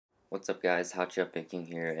What's up guys, Hotshot Picking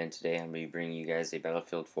here, and today I'm going to be bringing you guys a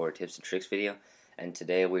Battlefield 4 tips and tricks video, and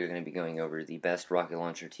today we're going to be going over the best rocket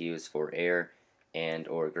launcher to use for air and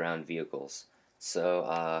or ground vehicles.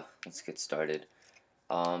 So let's get started.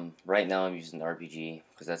 Right now I'm using the RPG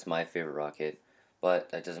because that's my favorite rocket, but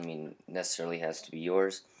that doesn't mean necessarily has to be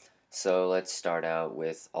yours. So let's start out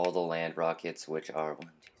with all the land rockets, which are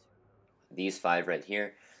these five right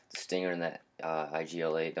here. The Stinger and the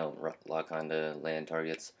IGLA don't lock onto land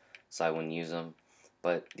targets, so I wouldn't use them.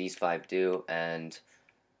 But these five do, and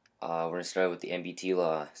we're going to start with the MBT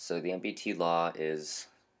Law. So the MBT Law is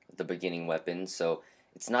the beginning weapon, so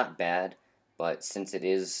it's not bad, but since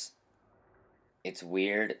it's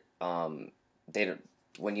weird. They don't,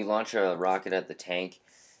 when you launch a rocket at the tank,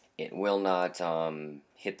 it will not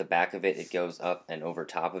hit the back of it. It goes up and over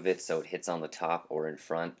top of it, so it hits on the top or in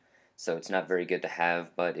front. So it's not very good to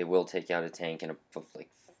have, but it will take out a tank in like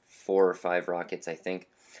 4 or 5 rockets, I think.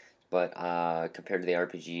 But compared to the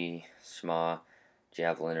RPG, SMA,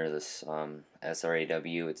 Javelin, or this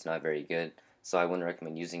SRAW, it's not very good. So I wouldn't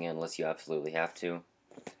recommend using it unless you absolutely have to.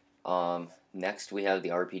 Next, we have the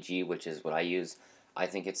RPG, which is what I use. I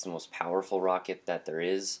think it's the most powerful rocket that there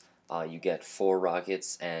is. You get 4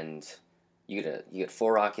 rockets, and you get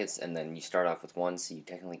 4 rockets, and then you start off with 1, so you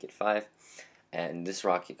technically get 5. And this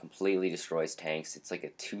rocket completely destroys tanks. It's like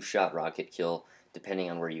a 2-shot rocket kill, depending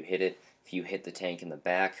on where you hit it. If you hit the tank in the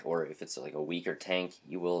back, or if it's like a weaker tank,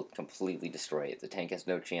 you will completely destroy it. The tank has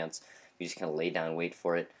no chance. You just kind of lay down, wait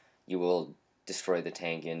for it. You will destroy the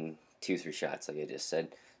tank in 2-3 shots, like I just said.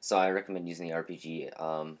 So I recommend using the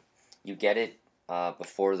RPG. You get it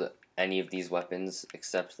before any of these weapons,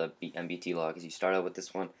 except the MBT Law, because you start out with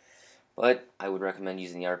this one. But I would recommend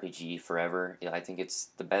using the RPG forever. I think it's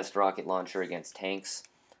the best rocket launcher against tanks,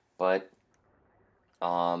 but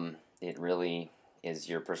it really is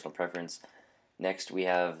your personal preference. Next, we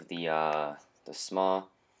have the SMA,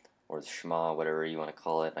 or the SHMA, whatever you want to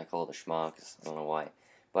call it. I call it the SHMA because I don't know why.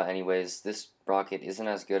 But anyways, this rocket isn't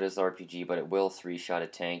as good as the RPG, but it will 3-shot a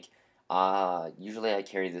tank. Usually I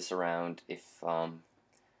carry this around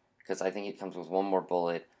because I think it comes with 1 more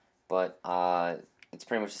bullet, but it's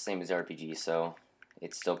pretty much the same as the RPG, so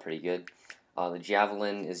it's still pretty good. The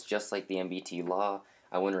Javelin is just like the MBT Law.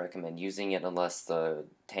 I wouldn't recommend using it unless the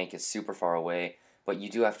tank is super far away, but you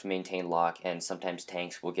do have to maintain lock, and sometimes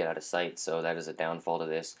tanks will get out of sight, so that is a downfall to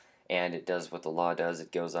this. And it does what the Law does,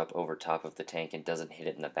 it goes up over top of the tank and doesn't hit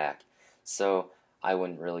it in the back. So I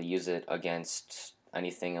wouldn't really use it against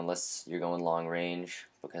anything unless you're going long range,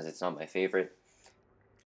 because it's not my favorite.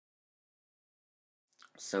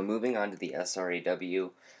 So moving on to the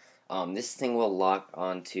SRAW, this thing will lock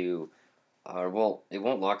onto, well, it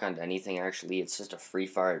won't lock onto anything actually, it's just a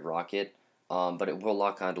free-fired rocket, but it will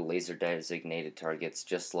lock onto laser designated targets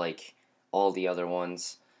just like all the other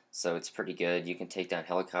ones, so it's pretty good. You can take down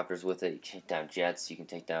helicopters with it, you can take down jets, you can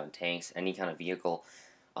take down tanks, any kind of vehicle.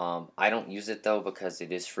 I don't use it though because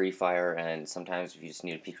it is free fire, and sometimes if you just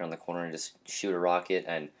need to peek around the corner and just shoot a rocket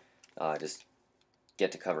and just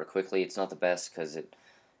get to cover quickly, it's not the best because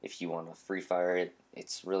if you want to free fire it,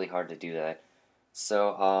 it's really hard to do that.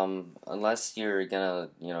 So unless you're gonna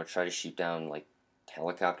try to shoot down like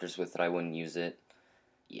helicopters with it, I wouldn't use it.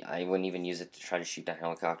 Yeah, I wouldn't even use it to try to shoot down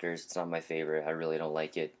helicopters. It's not my favorite. I really don't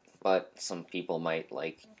like it. But some people might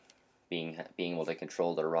like being able to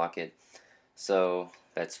control their rocket. So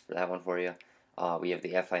that's that one for you. We have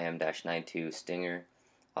the FIM-92 Stinger.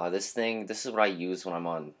 This is what I use when I'm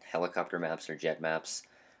on helicopter maps or jet maps,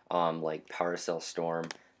 like PowerCell Storm.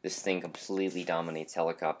 This thing completely dominates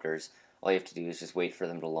helicopters. All you have to do is just wait for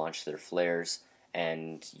them to launch their flares,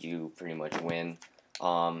 and you pretty much win.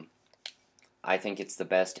 I think it's the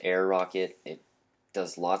best air rocket. It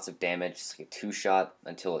does lots of damage. It's like a 2-shot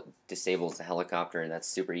until it disables the helicopter, and that's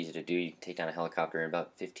super easy to do. You can take down a helicopter in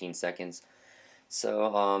about 15 seconds.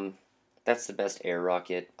 So, that's the best air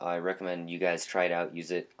rocket. I recommend you guys try it out, use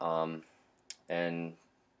it, and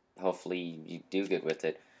hopefully you do good with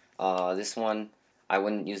it. This one, I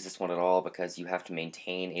wouldn't use this one at all because you have to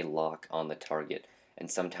maintain a lock on the target, and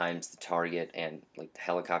sometimes the target and like the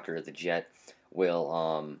helicopter or the jet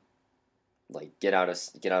will like get out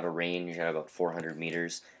of range at about 400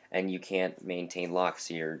 meters, and you can't maintain lock,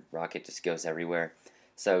 so your rocket just goes everywhere.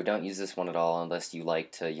 So don't use this one at all unless you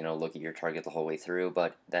like to look at your target the whole way through.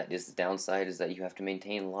 But that is the downside, is that you have to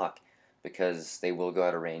maintain lock because they will go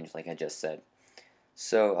out of range, like I just said.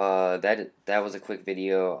 So that was a quick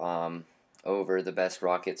video over the best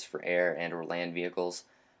rockets for air and or land vehicles.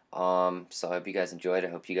 So I hope you guys enjoyed.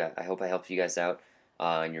 I hope I helped you guys out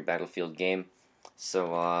in your Battlefield game.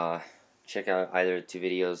 So check out either 2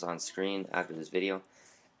 videos on screen after this video,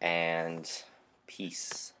 and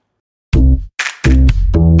peace.